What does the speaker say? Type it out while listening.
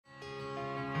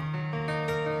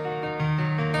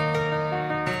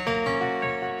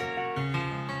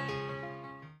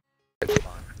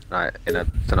like in a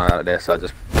scenario like this, I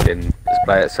just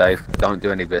play it safe. Don't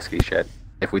do any risky shit.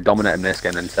 If we dominate in this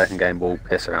game, then second game we'll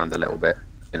piss around a little bit.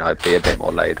 You know, be a bit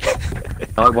more laid.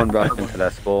 No one rush into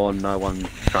their spawn. No one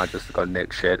try just to go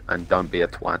nick shit, and don't be a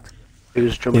twat.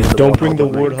 Yeah, don't bring the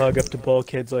warthog up to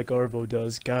bulkheads like Arvo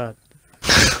does. God.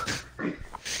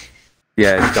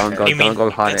 Yeah, don't go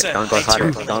hide it.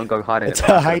 Don't go hide it. It's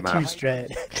a high tier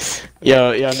strat.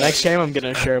 Yo, next game I'm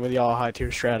gonna share with y'all a high tier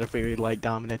strat if we like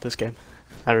dominate this game.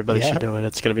 Everybody should do it.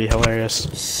 It's gonna be hilarious.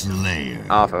 Slayer.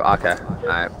 Oh, okay.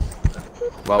 Alright.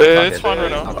 Well, it's fine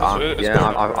right now.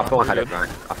 I thought I had it right.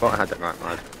 I thought I had it right,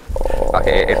 man.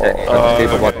 Okay, if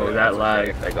people want that lag,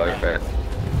 if they go for it.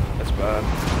 That's bad.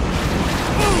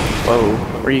 Whoa,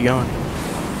 where are you going?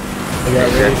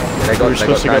 We're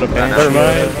supposed to go to band.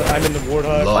 I'm in the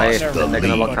warthog. Lost the They're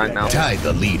gonna lock tank now. lead. Tied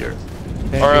the leader.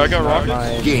 Alright, I got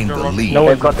rockets. Gained the lead. No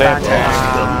one's got that. Lost the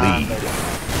lead.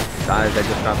 Guys, they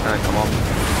just got tank. Come on.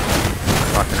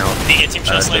 Fucking hell. The team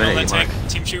shot lane on that tank.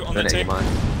 Team shoot on that tank.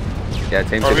 Yeah,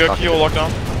 team shoot. We got Keel locked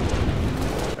down.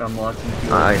 I'm locking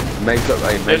Keel.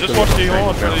 Yeah, just watch the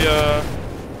hole for the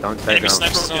Don't stay enemy down.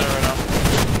 snipers on right now.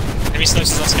 Enemy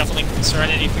snipers on scaffolding.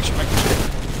 Serenity, fiction back.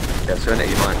 Yeah,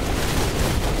 Serenity mine.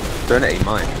 Serenity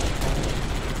mine.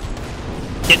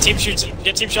 Get team shots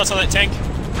on that tank.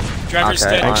 Driver's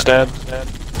dead. Tank's dead.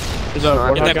 Is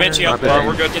that Get that Banshee up.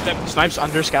 We're good. Get that. Snipes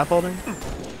under scaffolding?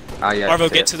 Ah, yeah. Arvo,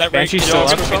 get to that range. Banshee's still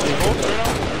up.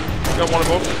 Got one of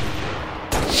both.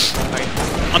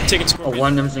 I'm taking Scorpion.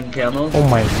 One of them's in camo. Oh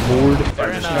my lord.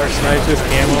 Our snipes with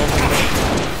camo.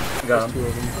 Got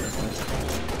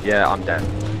him. Yeah, I'm dead.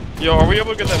 Yo, are we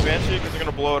able to get that Banshee? Because they're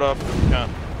gonna blow it up if we can.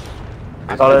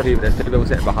 There's two people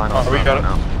sitting behind us. We got it.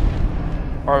 Now.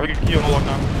 Alright, we can Keel lock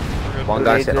down. One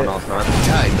guy sitting on us, man.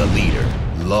 Tied the leader.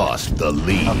 Lost the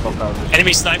lead.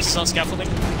 Enemy snipes is on scaffolding.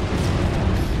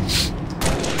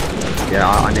 Yeah,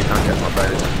 I need to get my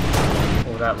bonus.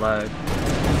 Oh, that lag.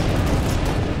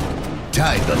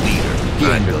 Tied the leader.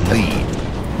 Gained the lead.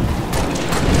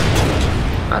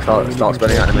 Start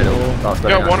spreading out in the middle. Start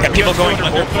spreading out. Got people going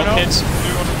under bulkheads.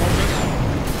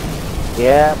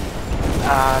 Yeah.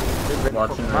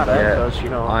 Watching because, you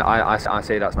know. I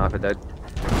see that sniper dead.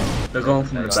 They're going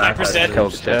from the back. Sniper's dead.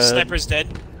 Killed shit. Sniper's dead.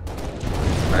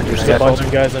 There's a bunch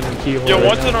of guys under keyhole. Yo,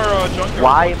 one's in our junkyard.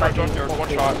 Why am I junkyard? One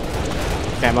shot.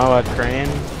 Camo at crane.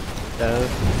 Dead.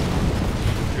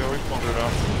 Yeah, we pulled it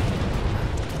out.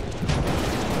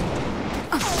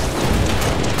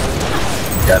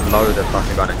 Yeah, load of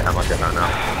fucking gun and camo shit right now.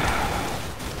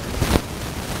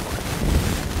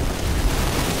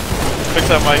 Fix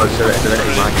that mic.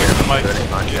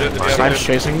 Snipes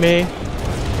chasing me.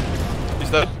 He's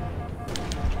dead.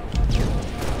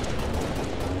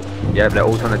 Yeah, but they're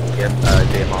all trying to get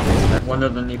DMR. One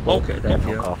of them need bulkhead. Thank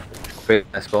you. They're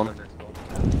spawn.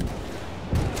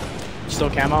 Still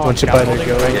camo. Once you buy their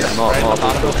going. Yeah, more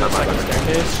bottom of the camo. second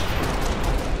staircase.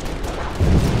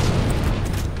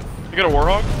 You got a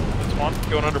Warhog? That's one.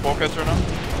 Going under bulkheads right now.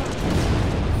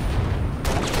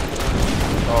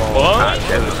 What?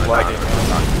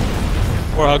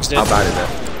 Warhog's dead. How bad is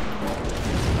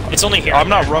it? It's only here. I'm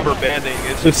not rubber banding.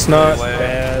 It's not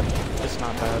bad. It's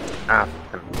not bad. Ah,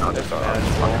 no, that's alright.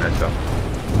 Fucking headshot.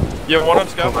 Yeah, one on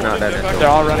scaffolding. They're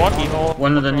all running keyhole.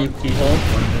 One of them need keyhole.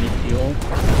 One of them need keyhole.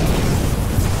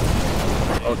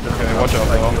 Oh, okay, watch out,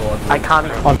 bro. I can't.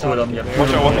 On two of them, yeah. Watch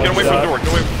out, get away from the door, get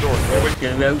away from the door.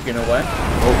 Get away. Oh,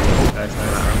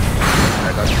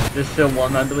 Nice. There's still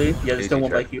one, I believe. Yeah, there's still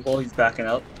one by keyhole. He's backing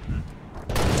out.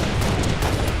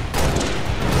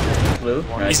 Blue.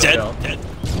 He's dead. Dead.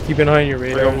 Keep an eye on your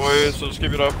Boys, radars. so just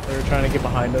keep it up. They're trying to get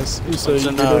behind us. So What's you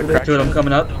in, get over there. Two of them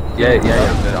coming up. yeah.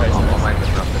 I'm waiting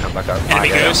for them to come back up. Enemy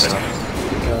ghost. The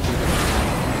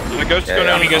ghost is going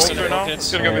down Enemy the ghost ghost under right now. bulkheads.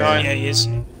 It's gonna go behind. Yeah, he is.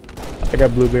 I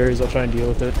got blueberries. I'll try and deal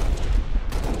with it.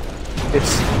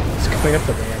 It's coming up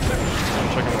the ramp. I'm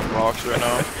checking the rocks right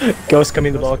now. Ghost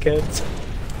coming to the bulkheads.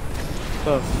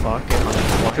 The fuck?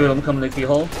 Two of them coming to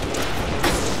keyhole. I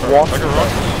can run.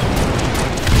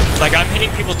 Like, I'm hitting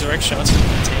people direct shots from the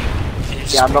tank. And it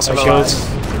just Yeah, I'm not makes gonna me-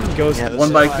 lie. Ghost.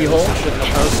 One by keyhole.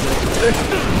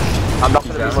 I'm not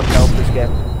gonna be much help this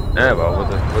game. Yeah, well,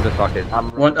 we'll just fucking.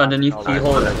 One underneath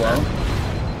keyhole as well.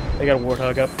 They got a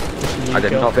warthog up. I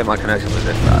did not think my connection was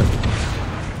this bad.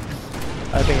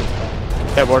 I think it's fine.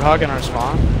 Yeah, warthog in our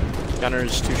spawn.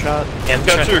 Gunner's 2-shot. Yeah, I'm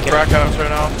Got trying two to get crack house right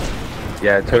now.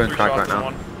 Yeah, two in 3 crack shots right now.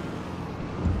 on one.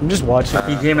 I'm just watching.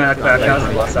 He came out of crack house on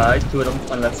the left side. Two of them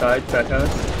on the left side, crack house.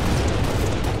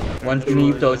 One's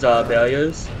beneath those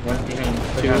barriers. One's behind.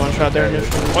 2 1-shot there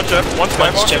initially. One chip, one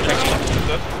skybox. chip.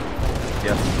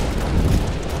 Yeah.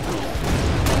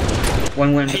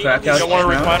 One went in the crack house. Got one now.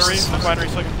 refinery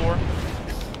second floor.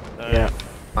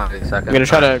 Might be a second. I'm gonna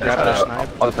try to grab that snipe.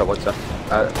 What's up?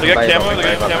 They got camo, they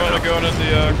got camo to go into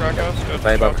the crack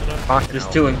house. Good. There's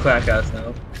two in crack house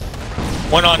now.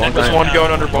 One on. There's one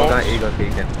going under bolt. Ego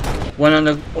peeking. One on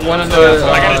the One under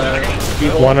I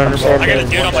got a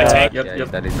dude on my tank. Yep.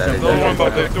 Another one by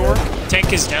big door.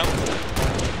 Tank is down.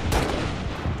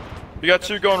 You got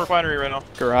two going refinery right now.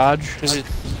 Garage. There's a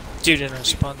dude in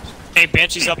response. Hey,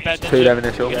 Banshee's up bad. Two down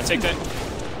initial. You gotta take that.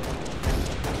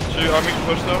 Two, I mean,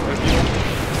 push though. If you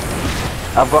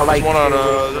I've got like There's one on two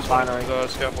this one's refinery.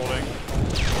 Scaffolding.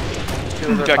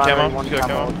 Two Got refinery, camo? one You got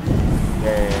camo. camo?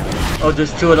 Yeah. Oh,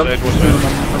 there's two of them. Sage, There's what's two of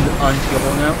them on the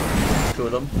hole now. Two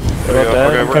of them. There we go.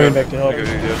 Okay, I'm we're coming good. back to help. Good.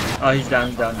 Oh, he's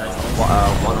down, nice.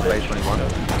 One on base 21.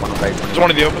 One on base 21. There's one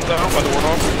in the open though, by the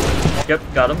warthog. Yep,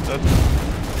 got him.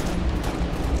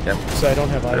 Yep. So I don't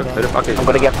have items. Who the fuck is I'm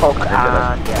gonna get poked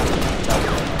I didn't do and that.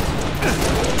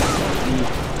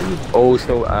 All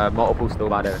still, multiple still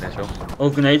by there initial. Oh,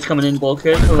 grenades coming in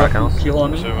bulkhead. Crack house. Keyhole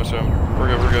on me. Assume. We're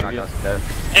good. Crack house is dead.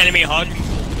 Enemy hog.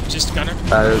 Just gunner.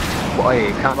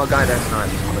 Wait, camo guy there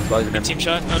sniping. I'm exposing him. Team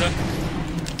shot. Oda.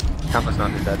 Camo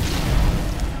sniping dead.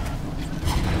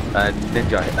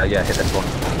 Ninja, yeah, hit this one.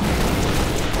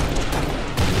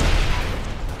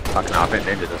 Fucking hell, I think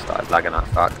Ninja just started lagging that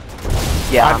fuck.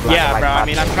 yeah, I'm Yeah, like bro. I that.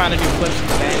 mean, I'm trying to do flips and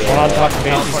bangs. One on top of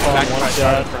Banshee spawn, Back to one my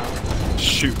shot.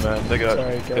 Shoot, man. They got.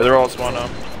 Sorry, Yeah, they're all spawn now.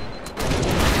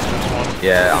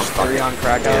 Yeah, I'm Three fucking. on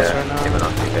crack house Yeah, right now. giving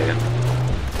up, keep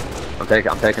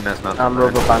taking. I'm taking this man. I'm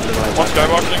rubber banding like One that.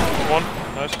 skyboxing. One.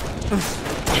 Nice.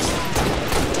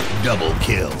 Double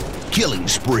kill. Killing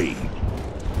spree.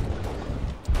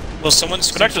 Will someone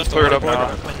Connector's screenshot the cleared up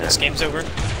leaderboard now. when this game's over?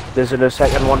 There's a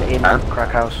second one in Huh? crack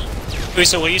house. Wait,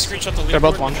 so will you screenshot the leaderboard They're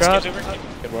both when one this shot? game's over?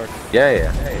 Good work.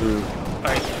 Yeah.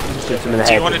 Alright. Just hit him in the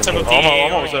Do you head want with to a tell me big-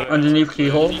 I'm almost at it. Underneath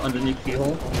keyhole.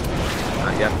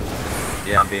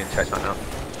 Yeah, I'm being checked right now.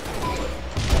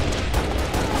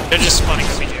 They're just spawning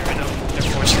because we do right now. They're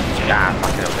forcing it. Yeah,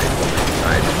 fucking hell,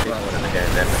 right, just keep winning the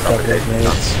game, then the suffocation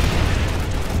done.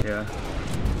 Yeah.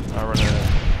 I run it.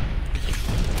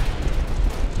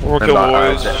 We'll kill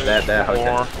Remember, boys. they're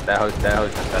More. hosting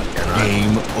the second game, right?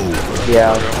 Game over.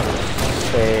 Yeah, I was gonna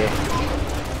say.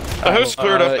 The host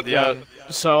cleared up at the end.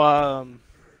 So,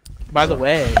 by the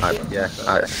way, Get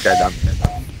done.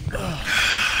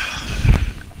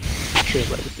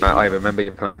 Alright, remember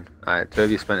your plan. Alright, two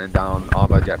of you sprinting down,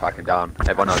 Arbo jetpacking down,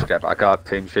 everyone else jetpack up,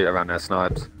 team shoot around their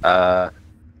snipes.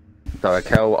 So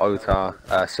Kel, Ota,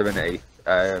 Serenity,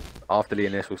 after the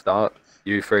initial start,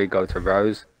 you three go to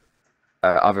Rose,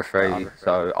 other three,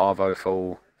 so Arvo,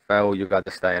 Full, Fel, you got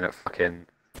to stay in at fucking...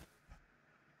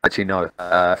 Actually no,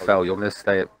 Fel, you're gonna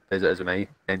stay at Visitors with me,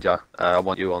 Ninja, I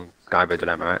want you on Skybridge with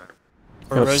them, right?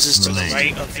 Roses to the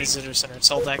right of Visitor Center.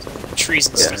 It's all that trees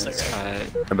and stuff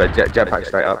there. Remember, jetpack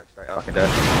straight up, fucking dead.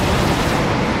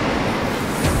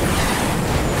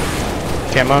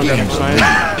 camo, got him sniped.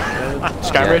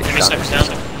 Skybridge. Enemy sniper's down.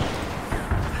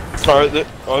 Alright, we got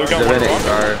We're one ready, wrong.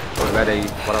 bro. We're ready.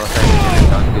 What I was saying,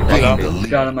 Gain the don't lead.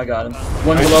 Got him.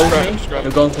 One below me.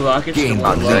 They're going for rockets. Gain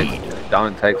They're the going lead.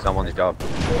 don't take someone's job.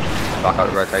 Back out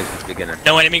the rotation at the beginning.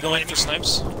 No enemy going for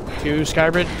snipes. 2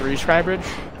 Skybridge, 3 Skybridge.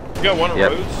 We got one at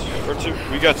Yep. Rhodes. Or two.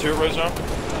 We got two at Rhodes now.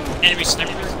 Enemy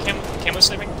sniper. Camo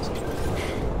sniping.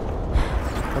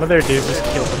 One of their dudes just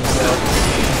killed himself.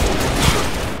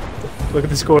 Look at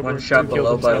the score. One shot Two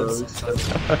killed below by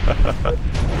themselves. Rose.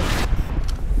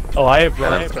 Oh, I have Yeah,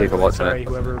 right. keep watching Sorry, it.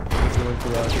 whoever was going for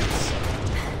rockets.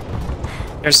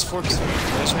 There's 4 kills.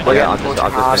 Well, yeah, I've Push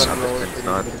just hard been and roll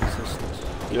sniped. with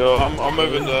assistance. Yo, I'm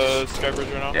moving to Skybridge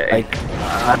right now. Yeah, Like,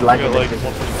 I'd like We it got like if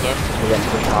one they person there. get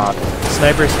pushed hard.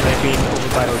 Sniper sniping over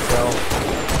by hotel.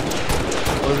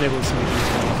 I wasn't able to see these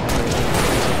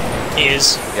guys. He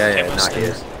is. yeah, Camo no, he sniper.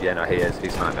 is. Yeah, no, he is.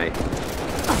 He's not me.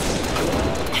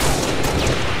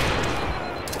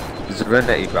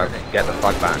 Serenity, bro. Get the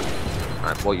fuck back.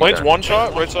 Man, what you Lane's doing? one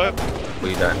shot, right side. What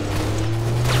you doing?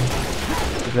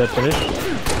 Is that finished?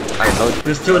 Hey, no,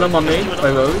 There's two of them on me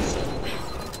by Rose.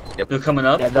 Yep. They're coming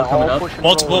up. Yeah, They're they're coming all up. pushing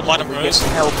Multiple rows. bottom We rows. get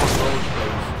help on rows,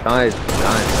 please. guys,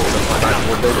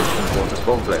 we'll do this. We'll the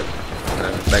spawn flip.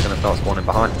 They're gonna start spawning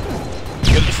behind.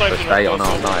 Get the So snipers in stay right on our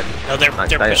close. side. No, they're Like,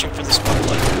 they're stay- pushing for the spawn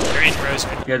play. They're in rows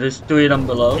right Yeah, there's three of them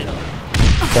below.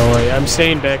 Don't worry, I'm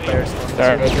staying back there.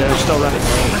 They're still running.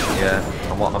 Yeah,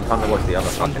 I'm trying to watch the other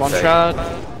fucking One side. shot.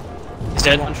 now. He's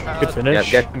dead. Good Yeah,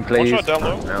 finish. get him, please. shot down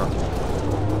low. No.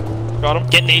 Got him.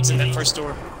 Get nades in that first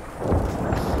door.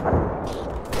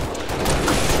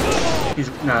 He's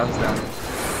down.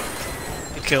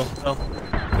 Good kill. Oh,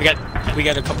 we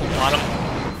got a couple bottom.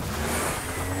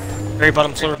 Very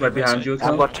bottom floor. Right behind you.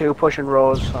 I've got 2 pushing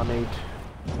rows. I need.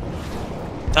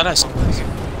 Thought I saw one.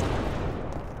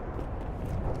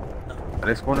 Are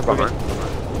they spawning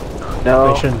behind?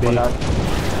 No, They shouldn't be. we're not.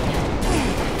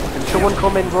 Can someone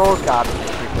come in Rose Garden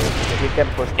quickly? If you get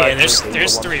pushed back. Yeah, there's quickly,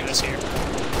 there's one. 3 of us here.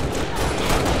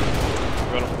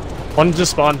 One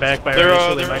just spawned back by our They're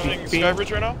initial, they they're might rushing be.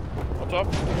 Skybridge right now. Up top.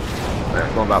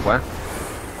 Going back where?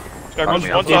 Skybridge.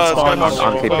 me, One's I'm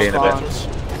Skybridge. keep being a bit. Spawns.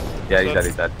 Yeah, he's dead,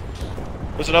 he's dead.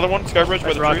 There's another one. Skybridge by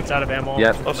That's the rockets tree. out of ammo.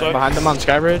 Yep. Offside. Behind them on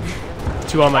Skybridge.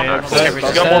 2 on my Oh, X. Skybridge. We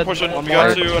That's got more Dead. pushing. One We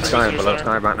got more. 2 under Sky visitor below, center.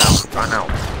 Sky right now. Right now.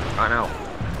 Right now.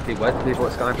 Keep where's the people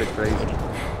at Skybridge, please?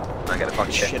 I get a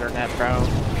fucking shit. Shit or net, bro.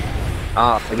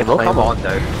 Ah, can come play on,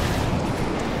 dude.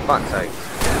 Fuck's sake.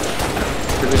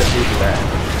 Should be the people there.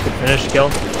 Good finish, kill.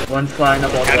 One's flying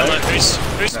up all the I don't know, way. who's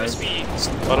supposed to be...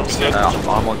 Bottom is dead.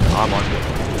 I'm on.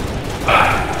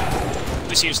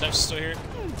 Lucy, your snipes still here?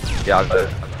 Yeah, I got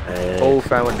it. Full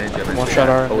throw and ninja. One shot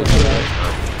R. Full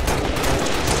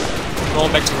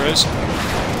Rolling back to Rose.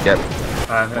 Yep.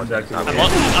 I'm back to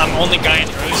I'm only guy in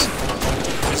Rose.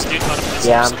 This dude bottom left.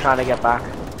 Yeah, I'm trying to get back.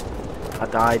 I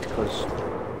died because.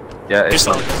 Yeah, it's There's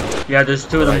not. Yeah, there's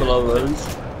 2 of them below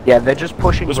Rose. Yeah, they're just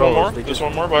pushing There's Rose. one more. They There's just...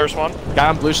 one more by your spawn. Guy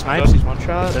on blue snipes, he's 1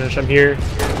 shot. Finish him here.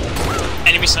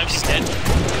 Enemy snipes, he's dead.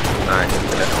 Nice.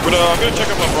 But I'm gonna check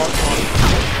up on rock spawn.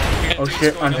 We got Oh 3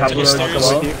 shit, on going top to of the Rose stairs.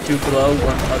 below. 2 below, 1 up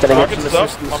Can I top. get Rockets some is up.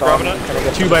 assistance I'm grabbing on? it. Can I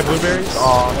get 2 by blueberries.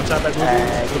 on? One shot by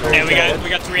blueberries. Yeah, we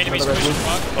got 3 enemies pushing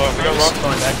rock. Oh, we got rock.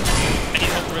 Going back. I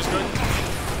need help, Rose good.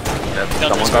 Yep.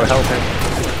 Someone go help him.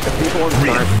 The people on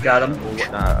Skybridge. Got him.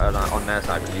 On their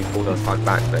side, can you pull those fuck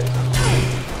back, please?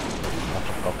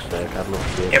 Fuck's sake, I'd love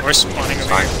to see it. Yeah, we're spawning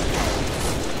over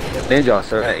here. Ninja,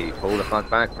 Serenity, pull the fuck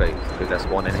back, please, because they're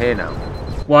spawning here now.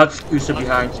 Watch Usa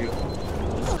behind you.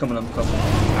 It's coming, I'm coming.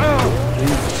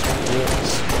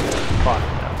 Fuck.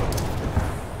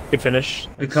 Good finish.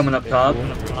 They're coming up top,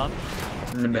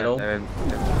 in the middle. They're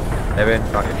in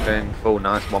fucking thing. Full,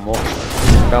 nice, one more.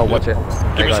 Bell, watch it.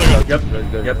 There you go. Yep, Really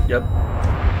good. yep.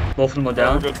 Both of them are We're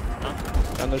down. good.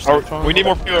 And there's We need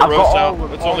more people at I've got Rose all now.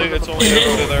 of It's all only of them.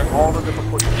 over there. All of them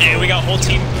are pushing. Yeah, we got whole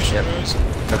team pushing Yep. Rose. Look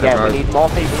at Yeah, we Rose. need more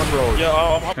people on Rose. Yeah,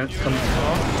 I'm helping you. Come.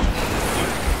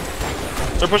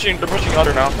 They're pushing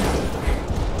under now.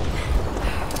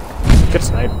 Good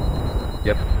snipe.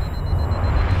 Yep.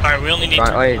 Alright, we only need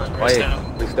Right, 2 Rose now.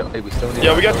 We still need.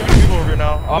 Yeah, we got 2 people over here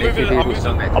now. I'm Need two moving. I'm people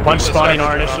still, moving. mate. A bunch Moving spawning Skybridge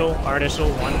our right initial. Our initial.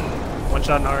 One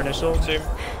shot in our initial. now. Team.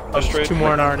 That's straight. 2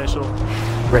 more in our initial.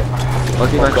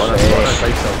 Lucky man got a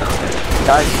face cell down there.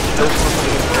 Guys, don't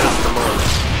come in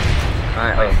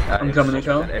Right, I'm coming,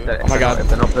 Nico. If they're, Oh my God. If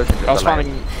they're not pushing, just I was delay spawning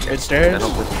them. They're mid-stairs.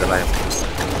 not pushing, delay them.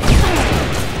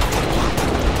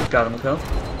 Got him, kill.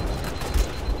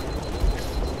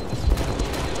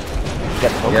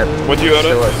 Get them. Yep. What do you at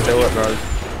it? Still at Rose.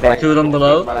 Back. 2 of them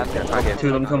below. Back in. 2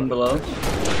 of them coming below.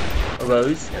 A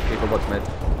Rose. Yeah, people watch mid.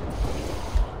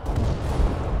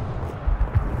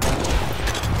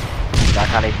 I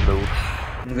can't even move.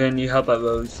 I'm gonna need help at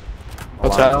Rose.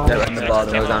 What's that? Yeah, In the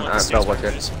bottom. Go down, Bell, watch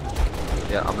it.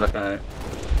 Yeah, I'm looking.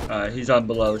 Alright, he's on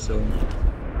below, so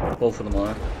both of them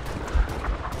are.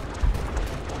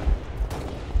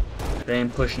 They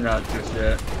ain't pushing out just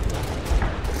yet.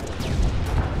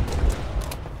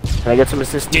 Can I get some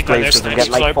assistance, Dude, please? there's Because I'm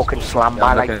getting like snipes. fucking slammed Yeah,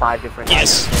 by I'm like looking. 5 different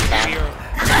Yes, guys. we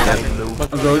are.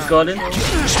 A Rose garden.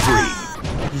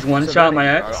 He's 1 shot my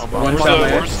X. 1 shot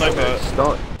my Where's X.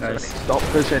 sniper? Nice. Stop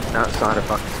pushing that side of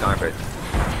fucking Skybridge.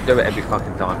 You do it every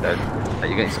fucking time, dude. Like,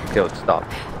 you're getting some killed. Stop.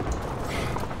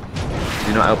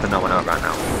 You're not helping no one out right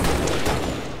now.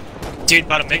 Dude,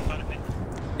 bottom mid.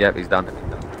 Yep, he's done.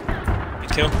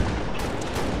 Good kill.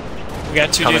 We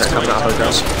got 2 Coming dudes at- coming going at to hotel.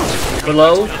 Rose.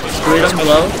 Below. 3 of them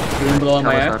below. 3 of them below on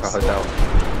my Sniper X. hotel.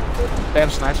 They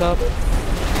have snipes up.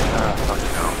 Fucking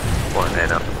hell. One there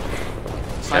now.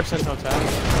 Snipes in hotel.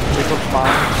 We put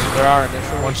spawns. There are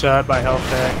initial. 1 shot by health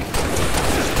tech.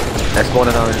 Let's spawn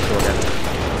another initial again.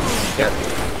 Yep.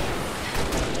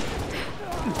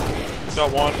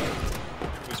 Got 1.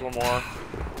 There's 1 more.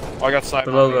 Oh, I got sniped.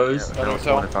 Below Rose. At They're not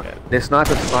hotel. spawning fucking. This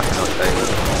sniper's fucking unstable.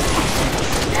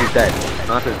 He's dead.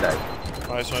 Sniper's dead.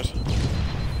 Nice.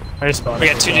 I just spawned. We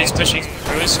got 2 dudes pushing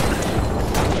Rose.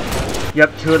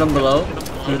 Yep, 2 of them below.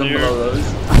 2 of them Here. below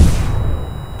Rose.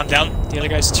 I'm down. The other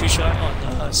guy's 2 shot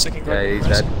on second Yeah, guard. he's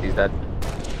Rose. dead. He's dead.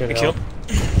 Good kill.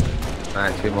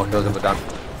 Alright, 2 more kills and we're done.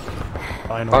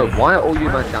 Finally. Oh, why are all you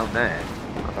men down there?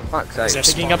 Oh, for fuck's Is sake. there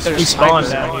Picking up their spawns? spawns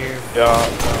down here. Yeah.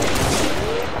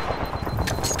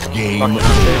 Game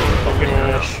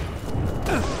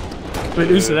Wait,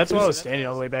 Usa, that's why I was standing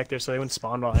all the way back there so they wouldn't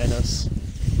spawn behind us.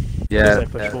 Yeah, As I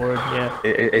push forward, yeah.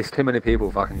 It's too many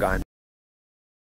people fucking going